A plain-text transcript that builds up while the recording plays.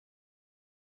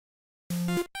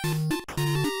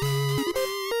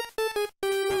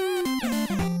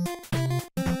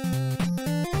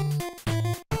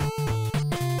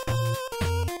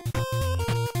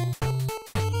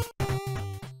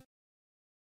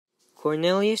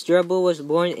Cornelius Drebbel was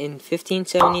born in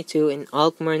 1572 in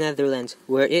Alkmaar, Netherlands,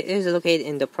 where it is located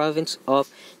in the province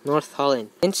of North Holland.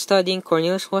 In studying,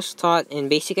 Cornelius was taught in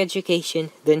basic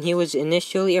education, then he was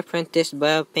initially apprenticed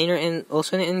by a painter and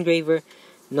also an engraver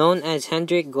known as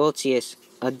Hendrik Goltzius,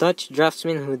 a Dutch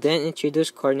draftsman who then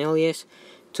introduced Cornelius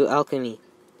to alchemy.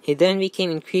 He then became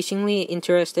increasingly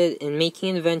interested in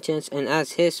making inventions, and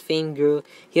as his fame grew,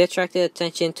 he attracted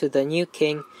attention to the new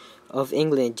king of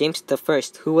England, James I,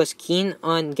 who was keen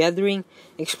on gathering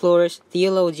explorers,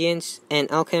 theologians, and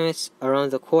alchemists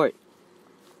around the court.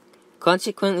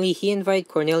 Consequently, he invited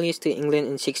Cornelius to England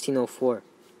in 1604.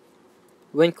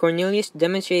 When Cornelius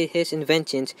demonstrated his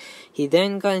inventions, he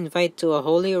then got invited to a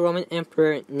Holy Roman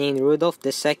Emperor named Rudolph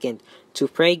II to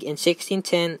Prague in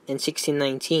 1610 and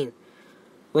 1619.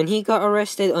 When he got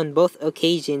arrested on both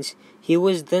occasions, he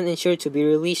was then ensured to be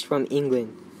released from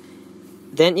England.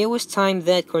 Then it was time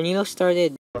that Cornelius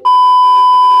started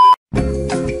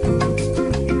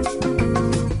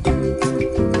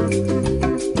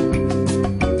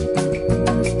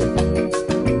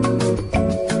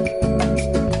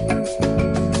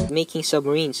making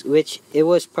submarines, which it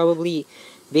was probably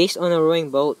based on a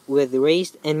rowing boat with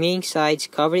raised and main sides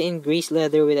covered in greased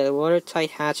leather with a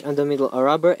watertight hatch on the middle, a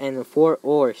rubber, and 4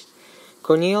 oars.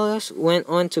 Cornelius went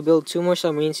on to build 2 more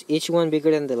submarines, each one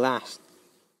bigger than the last.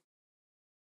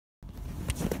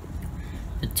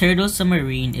 The Turtle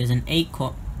submarine is an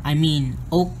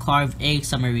oak-carved egg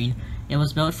submarine. It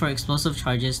was built for explosive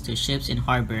charges to ships in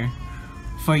harbor,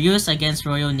 for use against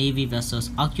Royal Navy vessels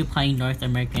occupying North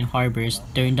American harbors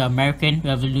during the American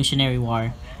Revolutionary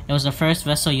War. It was the first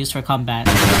vessel used for combat.